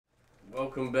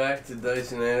welcome back to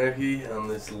Dice and Anarchy on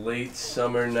this late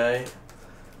summer night.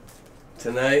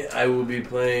 Tonight I will be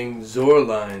playing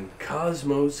Zoraline,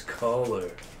 Cosmos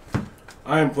Caller.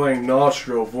 I am playing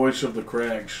Gnostro, voice of the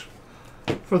Crags.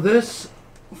 For this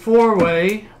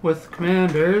four-way with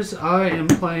commanders, I am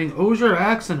playing Ojer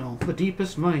Axonil, the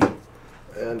Deepest Might.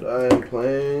 And I am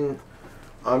playing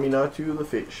Aminatou, the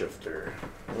Fateshifter.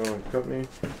 Company.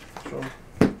 So.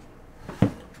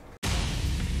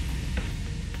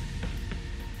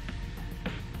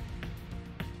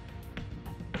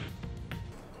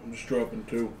 I'm just dropping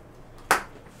 2. I'm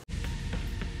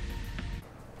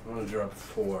going to drop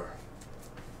 4.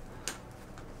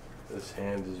 This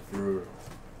hand is brutal.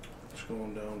 It's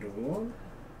going down to 1.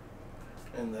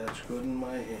 And that's good in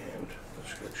my hand.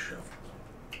 Let's get shuffled.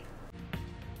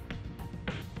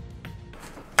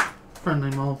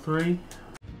 Friendly mull 3.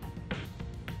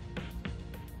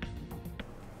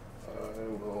 I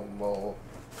will mull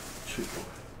 2.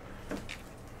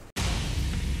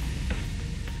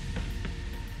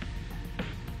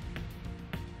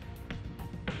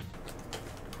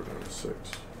 Put in a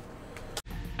 6.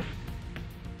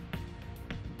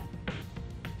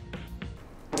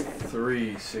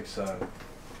 Three 6-sided.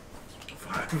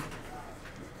 5.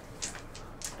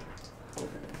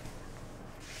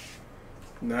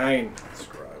 9.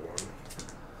 Scry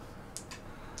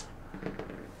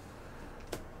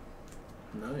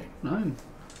 1. 9.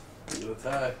 The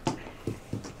tie.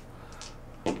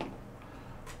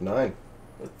 9.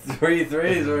 3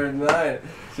 threes or 9.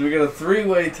 So we got a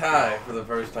 3-way tie for the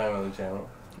first time on the channel.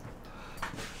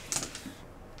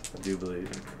 I do believe.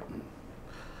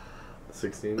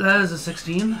 16. That is a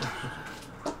 16.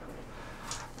 The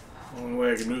only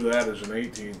way I can do that is an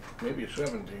 18. Maybe a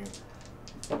 17.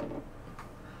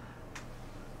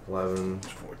 11. It's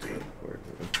 14. 14.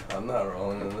 I'm not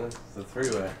rolling in this. It's a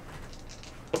 3-way.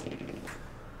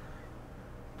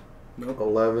 Nope.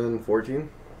 11, 14.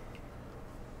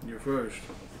 You're first.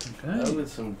 That Okay.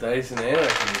 was some Dice and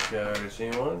Anarchy. Ever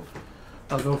seen one?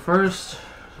 I'll go first.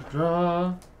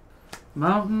 Draw.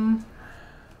 Mountain.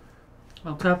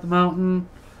 I'll tap the mountain.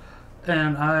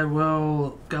 And I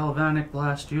will Galvanic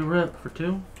Blast you, Rip, for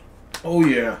 2. Oh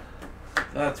yeah.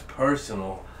 That's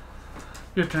personal.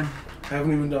 Your turn.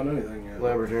 Haven't even done anything yet.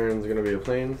 Lab return's gonna be a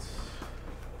plains.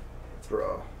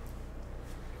 Draw.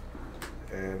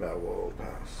 And I will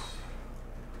pass.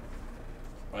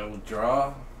 I will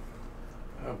draw.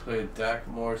 I'll play a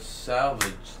Dakmore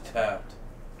Salvage tapped.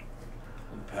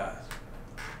 And pass.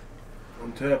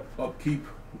 Untap, upkeep,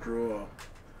 draw.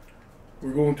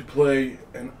 We're going to play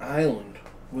an island.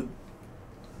 With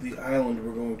the island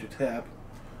we're going to tap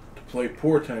to play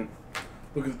Portent.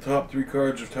 Look at the top 3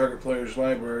 cards of target player's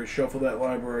library, shuffle that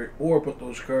library, or put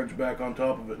those cards back on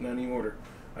top of it in any order.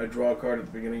 I draw a card at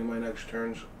the beginning of my next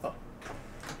turn's up.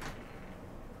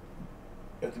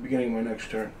 At the beginning of my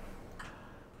next turn.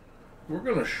 We're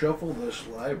going to shuffle this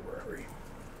library.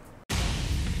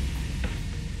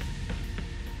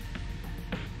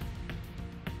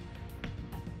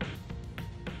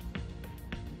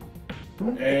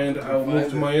 And I'll move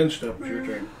to my end step. It's your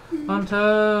turn.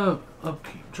 Untap.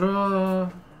 Upkeep. Draw.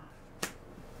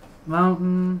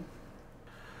 Mountain.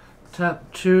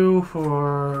 Tap 2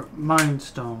 for Mind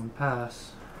Stone.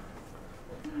 Pass.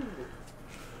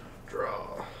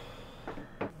 Draw.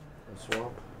 A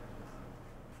swamp.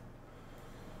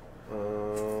 I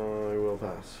will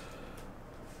pass.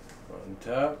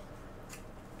 Untap.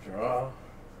 Draw.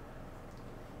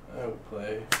 I will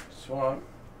play Swamp.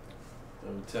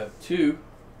 I will tap 2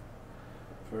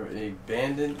 for a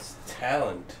Bandit's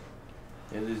Talent.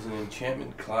 It is an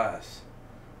enchantment class.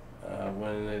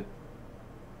 When it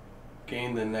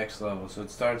gained the next level, so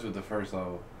it starts with the first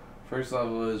level. First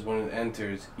level is when it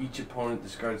enters, each opponent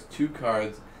discards 2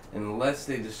 cards unless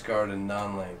they discard a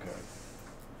non-land card.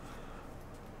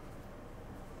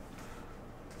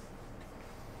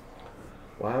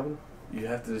 What happened? You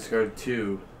have to discard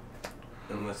 2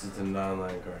 unless it's a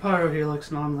non-land card.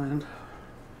 Pyrohelix non-land.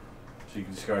 So you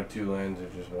can discard 2 lands or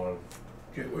just 1.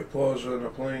 Gateway Plaza and a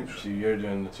plains. So you're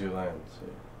doing the 2 lands. So.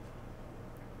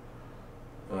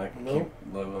 And I can keep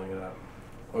leveling it up.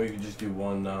 Or you can just do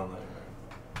 1 non-land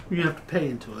card. You have to pay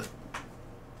into it.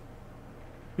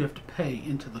 You have to pay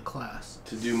into the class.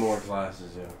 To do more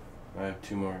classes, yeah. I have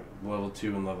 2 more, level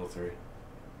 2 and level 3.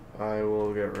 I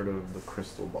will get rid of the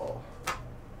crystal ball.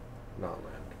 Not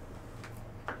land.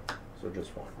 So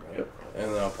just 1, right? Yep.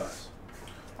 And then I'll pass.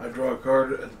 I draw a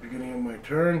card at the beginning of my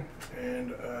turn,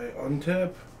 and I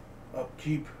untap,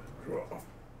 upkeep, draw.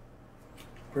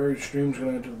 Prairie Stream's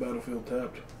going to enter the battlefield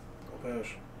tapped. I'll pass.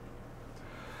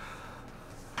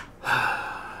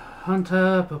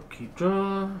 Untap, upkeep,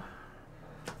 draw.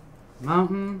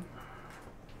 Mountain.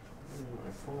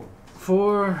 My phone.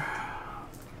 4.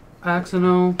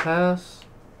 Axonil, pass.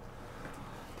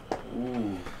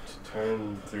 Ooh,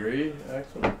 turn 3,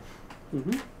 Axonil.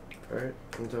 Mm-hmm. Alright,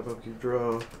 untap, upkeep,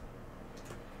 draw.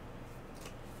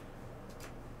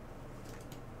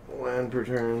 Land per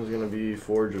turn is going to be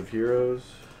Forge of Heroes.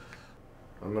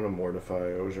 I'm going to mortify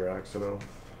Ojer Axonil.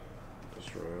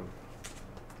 Destroy him.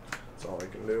 That's all I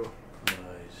can do. Nice.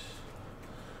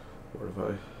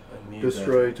 Mortify. I need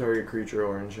Destroy target creature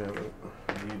or enchantment.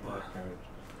 I need that card.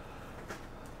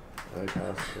 I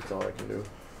pass. That's all I can do.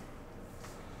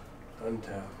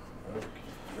 Untap. Okay,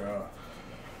 draw.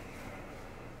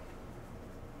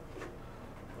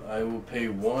 I will pay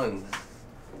 1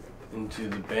 into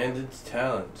the Bandit's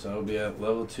Talent, so I'll be at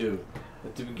level 2.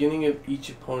 At the beginning of each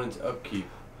opponent's upkeep,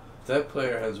 if that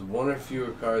player has 1 or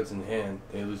fewer cards in hand,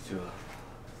 they lose 2 life.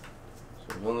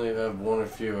 So if only you have 1 or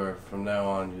fewer, from now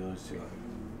on you lose 2 life. At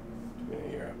the beginning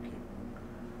of your upkeep.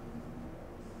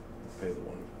 I'll pay the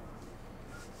 1.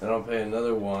 Then I'll pay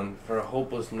another 1 for a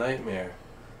Hopeless Nightmare.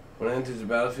 When it enters the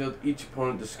battlefield, each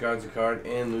opponent discards a card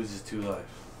and loses 2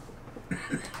 life.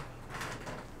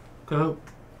 Go.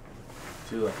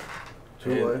 2 life.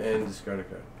 2 life. And discard a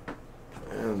card.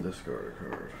 And discard a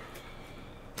card.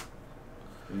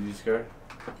 Did you discard?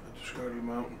 I discarded a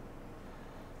mountain.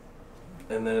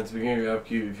 And then at the beginning of your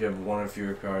upkeep, if you have 1 or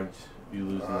fewer cards, you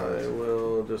lose I another.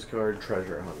 will discard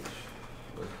Treasure Hunt.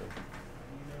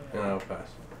 And I'll pass.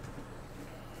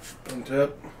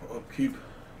 Untap, upkeep,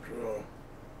 draw.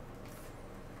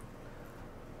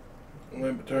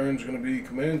 Land per turn is going to be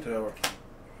Command Tower.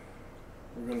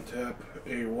 We're going to tap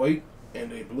a white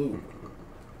and a blue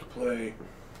to play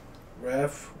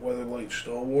Wrath, Weatherlight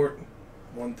Stalwart,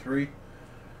 1/3.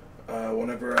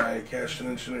 Whenever I cast an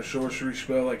instant or sorcery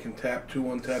spell, I can tap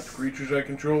 2 untapped creatures I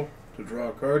control to draw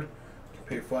a card. I can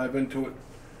pay 5 into it.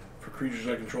 For creatures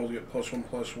I control to get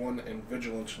 +1/+1 and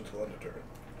Vigilance until end of turn.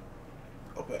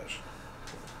 I'll pass.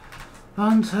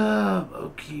 Untap,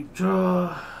 upkeep,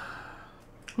 draw.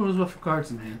 Who's what for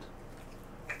cards in hand?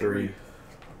 3.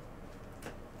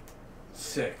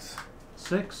 6.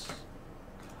 6.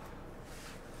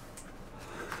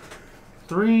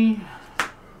 3.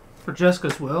 For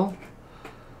Jessica's will.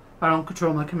 I don't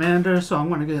control my commander, so I'm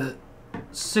going to get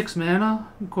 6 mana,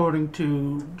 according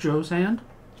to Joe's hand.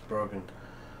 It's broken.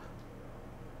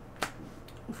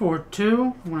 For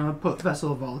 2, I'm going to put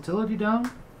Vessel of Volatility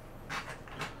down.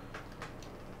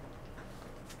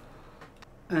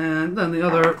 And then the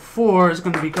other 4 is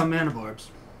going to become Mana Barbs.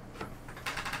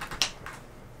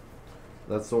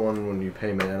 That's the one when you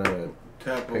pay mana. It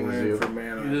Tap a pings land you. for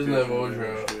mana. He doesn't have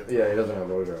Ojer out. Yeah, he doesn't have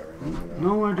Ojer right now. I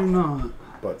know. No, I do not.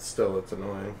 But still, it's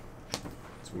annoying.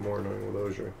 It's more annoying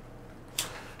with Ojer.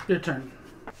 Your turn.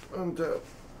 Untap.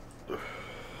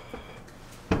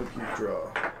 Upkeep,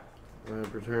 draw. My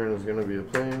return is going to be a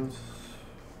Plains.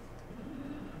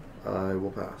 I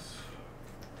will pass.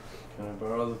 Can I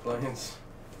borrow the planes?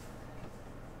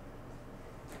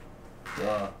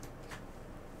 Draw.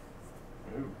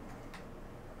 Ooh.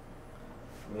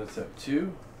 I'm going to tap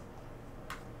 2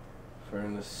 for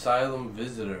an Asylum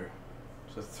Visitor.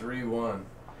 So 3/1.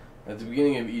 At the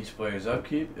beginning of each player's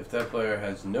upkeep, if that player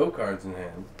has no cards in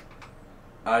hand,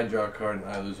 I draw a card and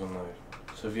I lose 1 life.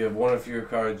 So if you have 1 or fewer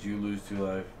cards, you lose 2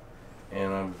 life.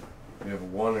 And if you have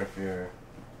 1 or fewer.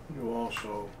 You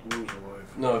also lose a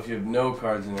life. No, if you have no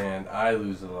cards in hand, I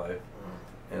lose a life.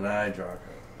 And I draw a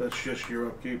card. That's just your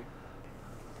upkeep.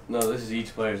 No, this is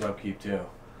each player's upkeep too.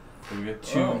 So we get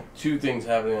two things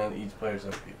happening on each player's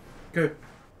upkeep. Okay.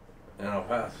 And I'll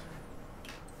pass.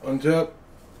 Untap.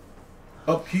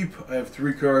 Upkeep, I have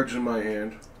 3 cards in my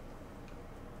hand.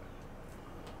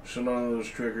 So none of those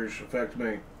triggers affect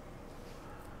me.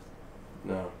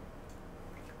 No.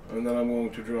 And then I'm going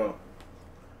to draw.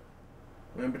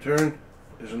 Land per turn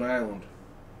is an island.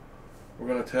 We're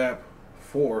going to tap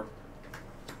 4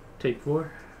 Take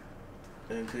 4.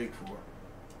 and take 4.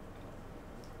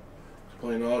 Let's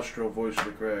play Gnostro, Voice of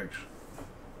the Crags.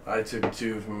 I took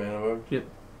 2 from Mana Book. Yep.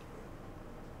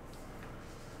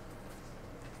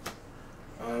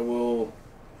 I will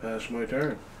pass my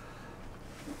turn.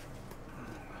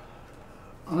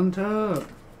 Untap.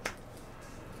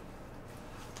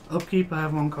 Upkeep, I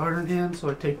have 1 card in hand, so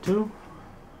I take 2.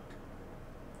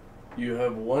 You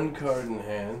have 1 card in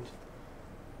hand.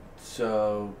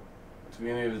 So, at the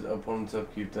beginning of his opponent's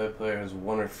upkeep, that player has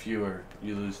 1 or fewer,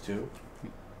 you lose 2.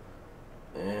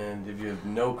 And if you have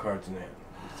no cards in hand,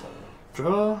 it's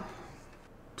Draw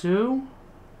 2.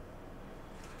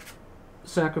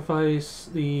 Sacrifice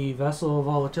the Vessel of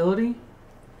Volatility.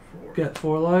 4. Get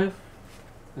 4 life.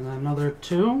 And then another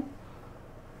 2.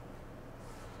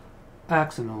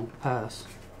 Axonil, pass.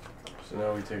 So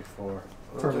now we take 4.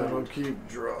 Per Untap, round. upkeep,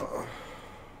 draw.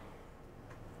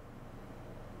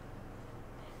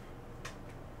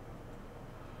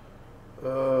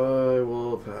 I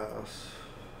will pass.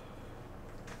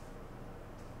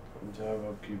 Untap,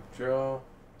 upkeep, draw.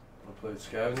 I'll play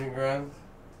Scavenging Grounds.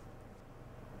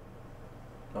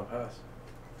 I'll pass.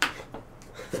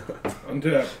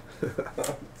 Untap.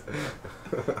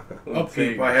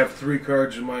 Upkeep. I have 3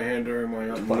 cards in my hand during my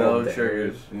upkeep. No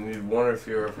triggers. You need 1 or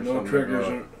fewer for No something triggers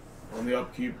to draw. on the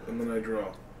upkeep, and then I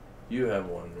draw. You have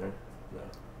 1, right?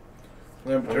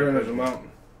 No. Lamp turn is a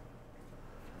mountain.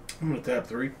 I'm gonna tap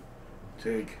 3.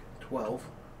 Take 12.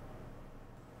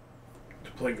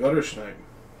 To play Gutter Snipe.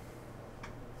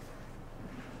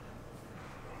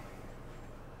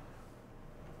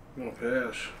 I'm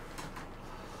gonna pass.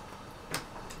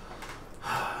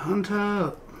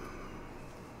 Untap.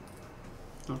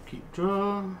 Upkeep,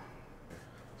 draw.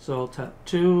 So I'll tap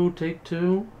 2, take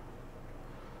 2.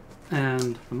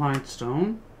 And the Mind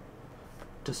Stone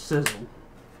to sizzle.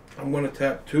 I'm gonna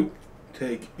tap 2.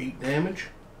 Take 8 damage.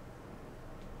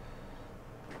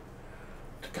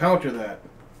 To counter that.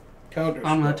 Counter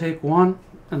I'm gonna spell. take 1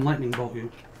 and lightning bolt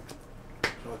you.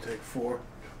 So I'll take 4.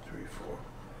 3, 4.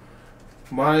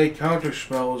 My counter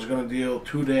spell is going to deal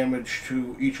 2 damage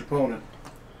to each opponent.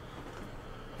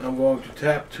 I'm going to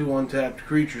tap 2 untapped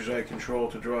creatures I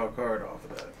control to draw a card off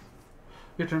of that.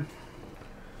 Your turn.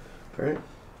 Alright.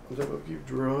 Untap, upkeep,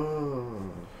 draw.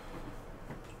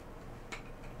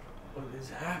 What is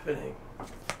happening?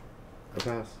 I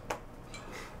pass.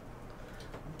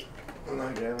 I'm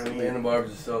not getting any. Mana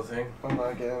Barbs is still a thing. I'm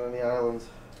not getting any islands.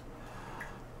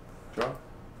 Draw.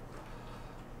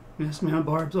 Yes, man,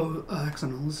 Barb's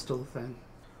Axonil is still a thing.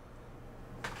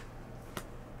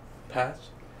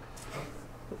 Pass.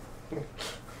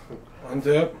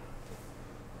 Untap.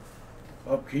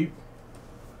 Upkeep.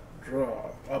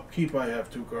 Draw. Upkeep, I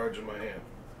have 2 cards in my hand.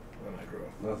 Then I draw.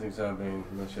 Nothing's happening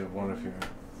unless you have 1 or fewer.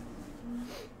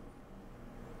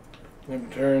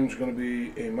 Next turn's going to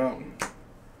be a mountain.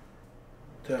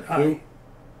 Tap Die. 2.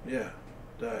 Yeah.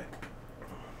 Die.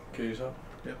 Kill yourself?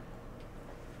 Yep.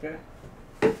 Okay.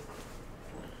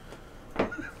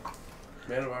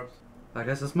 Mana Barbs. I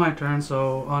guess it's my turn,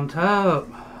 so on tap,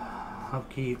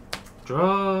 upkeep,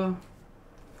 draw,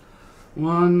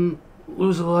 1,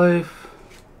 lose a life,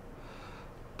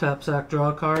 tap sack, draw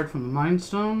a card from the Mind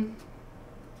Stone,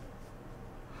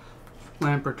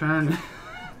 lamp return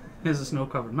is a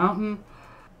snow-covered mountain.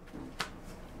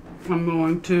 I'm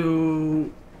going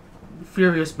to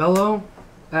Furious Bellow,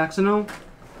 Axonil.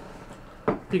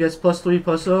 He gets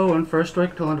 +3/+0 and first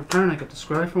strike till end of turn. I get to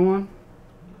scry for 1.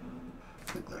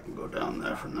 I think that can go down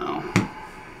there for now.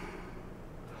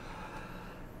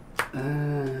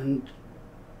 And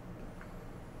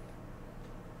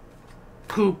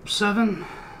Coop 7.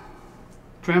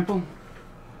 Trample.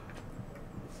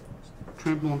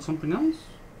 Trample on something else?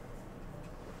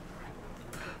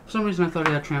 For some reason I thought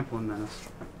he had trample in Menace.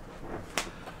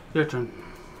 Your turn.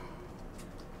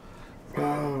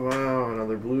 Oh wow,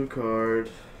 another blue card.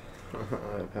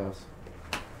 I pass.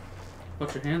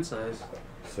 What's your hand size?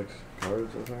 6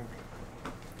 cards, I think.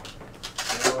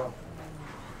 Draw.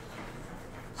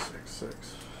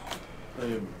 6.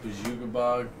 Play a Bazooka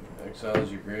Bog.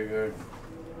 Exiles your graveyard.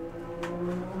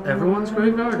 Everyone's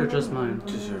graveyard or just mine?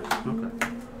 Just yours. Okay.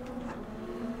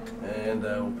 And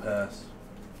I will pass.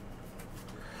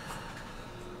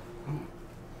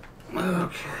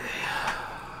 Okay.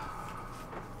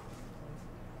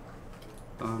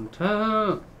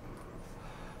 Untap.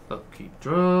 Upkeep,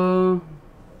 draw.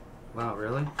 Wow,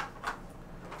 really?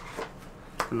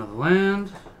 Another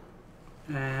land.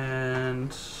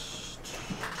 And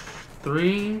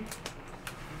 3.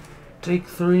 Take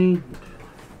 3.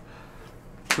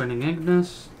 Grinning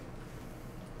Ignis.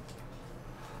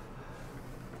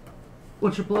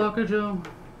 What's your blocker, Joe?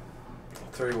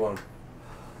 3-1.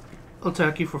 I'll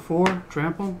attack you for 4.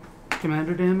 Trample.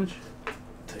 Commander damage.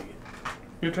 Take it.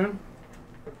 Your turn.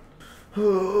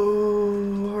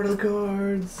 Oh, heart of the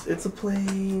cards. It's a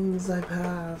plains. I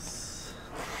pass.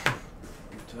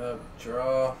 Tap,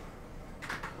 draw.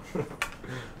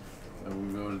 I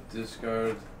will go to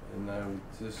discard, and I will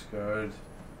discard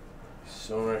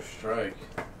Sonar Strike.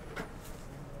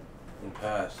 And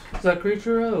pass. Is that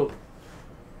creature out?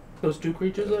 Those 2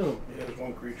 creatures out? Yeah, there's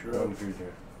 1 creature One out.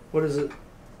 creature. What is it?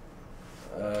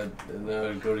 And then I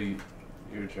would go to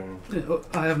your turn.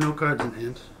 I have no cards in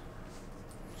hand.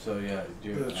 So yeah,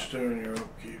 That's during your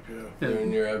upkeep, yeah.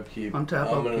 during your upkeep,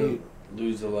 Untap, I'm gonna upkeep.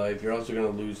 lose a life. You're also gonna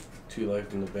lose 2 life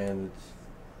from the bandits.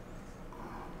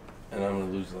 And I'm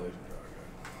gonna lose a life and draw a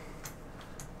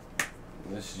card.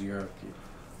 And this is your upkeep.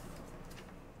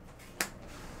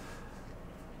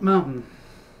 Mountain.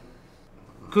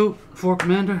 Coop, 4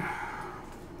 commander.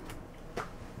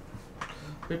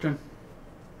 Your turn.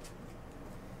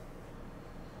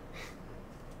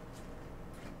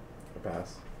 I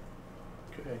pass.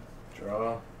 Okay.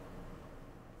 Draw.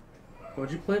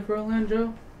 What'd you play for a land,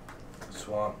 Joe?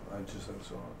 Swamp. I just have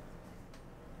swamp.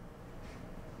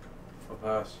 I'll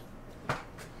pass.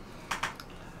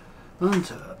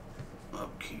 Untap.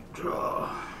 Upkeep,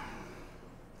 draw.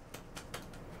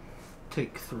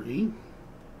 Take 3.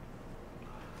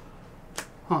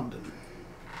 Honden.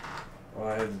 Well,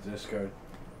 I had to discard.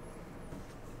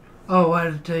 Oh, I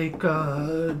had to take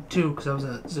 2 because I was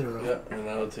at 0. Yeah, and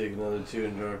I'll take another 2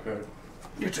 and draw a card.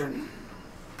 Your turn.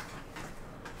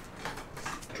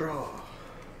 Draw.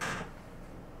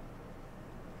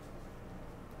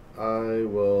 I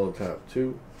will tap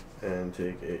 2 and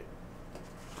take 8.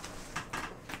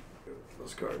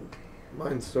 Discard.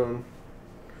 Mind Stone.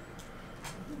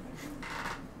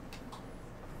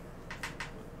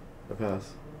 I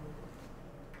pass.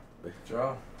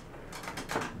 Draw.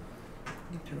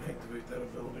 You can activate that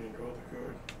ability and draw the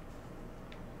card.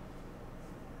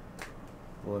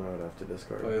 Well, then I would have to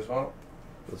discard. Play a swamp.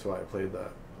 That's why I played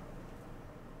that.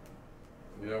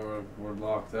 Yeah, we're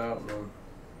locked out, man.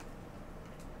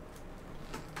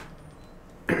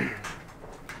 I'm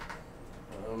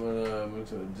gonna move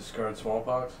to discard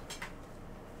smallpox.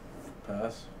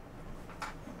 Pass.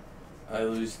 I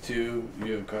lose 2.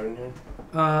 You have a card in here?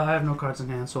 I have no cards in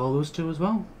hand, so I'll lose 2 as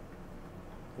well.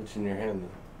 What's in your hand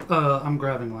I'm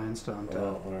grabbing lands to then? untap.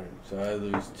 Oh, alright. So I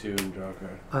lose 2 and draw a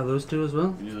card. I lose 2 as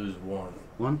well? You lose 1.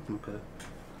 1? Okay.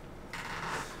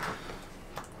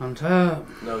 Untap.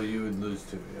 No, you would lose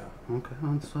 2, yeah. Okay,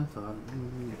 that's what I thought.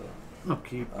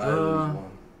 Upkeep, I lose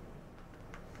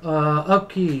draw. 1.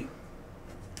 Upkeep.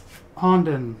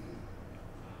 Honden.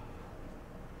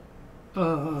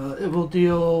 It will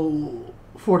deal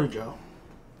 4 to Joe.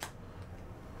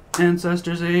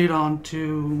 Ancestor's Aid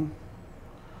onto...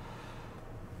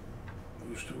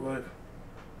 Lose 2 life.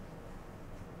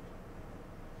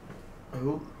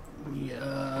 Who?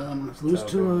 Yeah, I'm gonna lose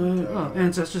Okay, 2. okay.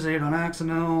 Ancestor's Aid on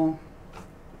Axonil.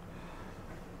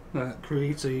 That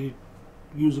creates a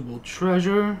usable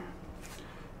treasure.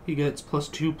 He gets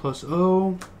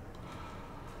 +2/+0.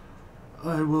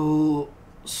 I will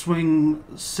swing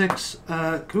 6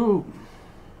 at Coop.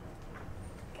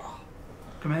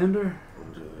 Commander.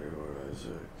 1, 2, 3, 4, 5,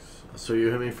 6. So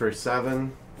you hit me for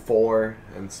 7, 4,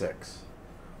 and 6.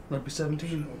 That'd be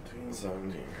 17. 17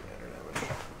 commander damage.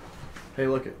 Hey,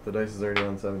 look it. The dice is already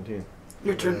on 17.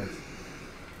 Your turn.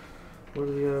 What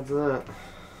are the odds of that?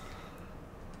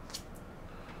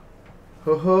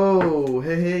 Ho ho!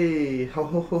 Hey hey! Ho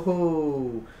ho ho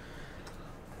ho!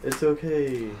 It's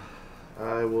okay.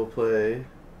 I will play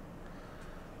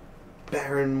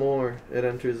Baron Moore. It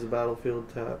enters the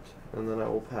battlefield tapped, and then I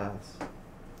will pass.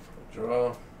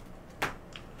 Draw.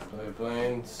 Play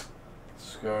plains.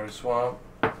 Discard a swamp.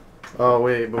 Oh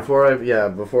wait, before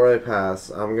I pass,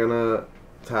 I'm gonna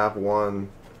tap 1.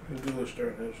 You can do this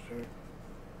during his turn.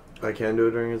 I can do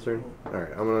it during his turn?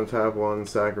 Alright, I'm gonna tap 1,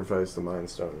 sacrifice the Mind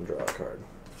Stone, and draw a card.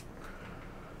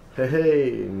 Hey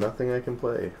hey, nothing I can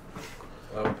play.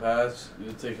 I'll pass.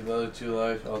 You'll take another 2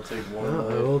 life. I'll take 1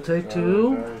 life. I will take Draw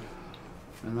 2. a card.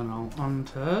 And then I'll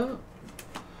untap.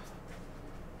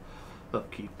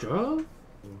 Upkeep, draw.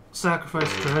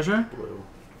 Sacrifice treasure. Blue.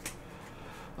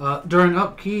 During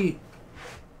upkeep,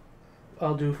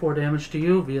 I'll do 4 damage to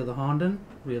you via the Honden,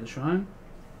 via the shrine.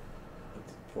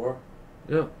 4.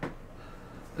 Yep.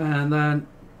 And then,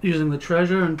 using the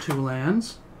treasure and 2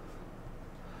 lands,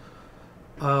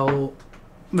 I'll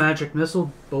magic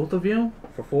missile both of you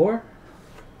for 4.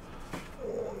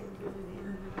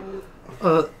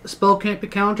 Spell can't be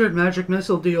countered. Magic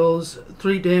missile deals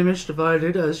 3 damage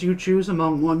divided as you choose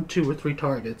among 1, 2, or 3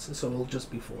 targets, so it'll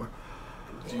just be 4.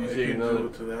 Do you I take can another? do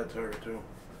it to that target too.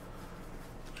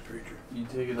 It's a creature. You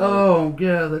take another. Oh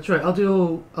yeah, that's right. I'll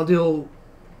deal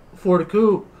 4 to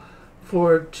Coop,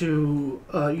 4 to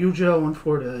you, Joe, and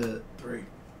 4 to. 3.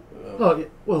 Oh yeah,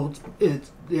 well,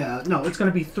 it's yeah. No, it's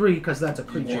gonna be 3 because that's a You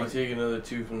creature. take another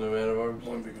 2 from the mana orbs.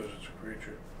 1 because it's a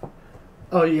creature.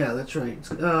 Oh yeah, that's right.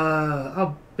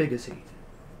 How big is he?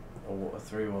 A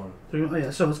 3/1. 3. Oh yeah,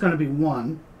 so it's gonna be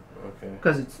 1 Okay.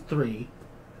 because it's 3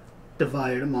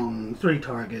 divided among 3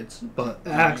 targets. But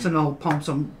Axonil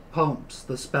pumps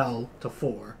the spell to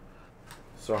 4.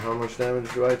 So how much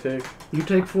damage do I take? You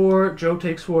take 4. Joe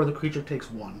takes 4. The creature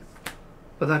takes 1.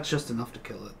 But that's just enough to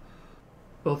kill it.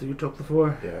 Both of you took the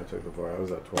 4. Yeah, I took the 4. I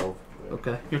was at 12.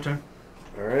 Okay, your turn.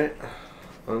 Alright.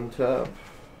 Untap.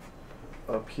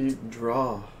 Upkeep,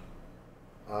 draw.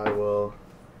 I will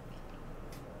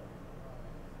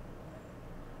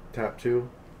tap 2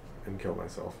 and kill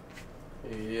myself.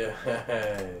 Yeah.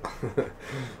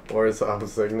 Or Sob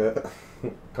Signet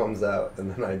comes out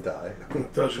and then I die.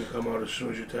 It doesn't come out as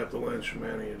soon as you tap the lands from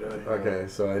mana, you die. Okay,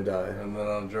 so I die. And then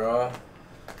I'll draw.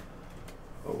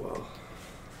 Oh well.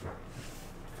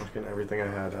 Fucking everything I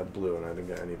had blue and I didn't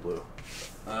get any blue.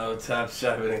 I'll tap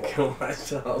 7 and kill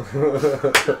myself.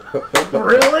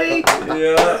 Really?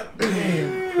 Yeah.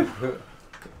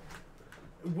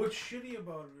 What's shitty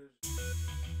about it is...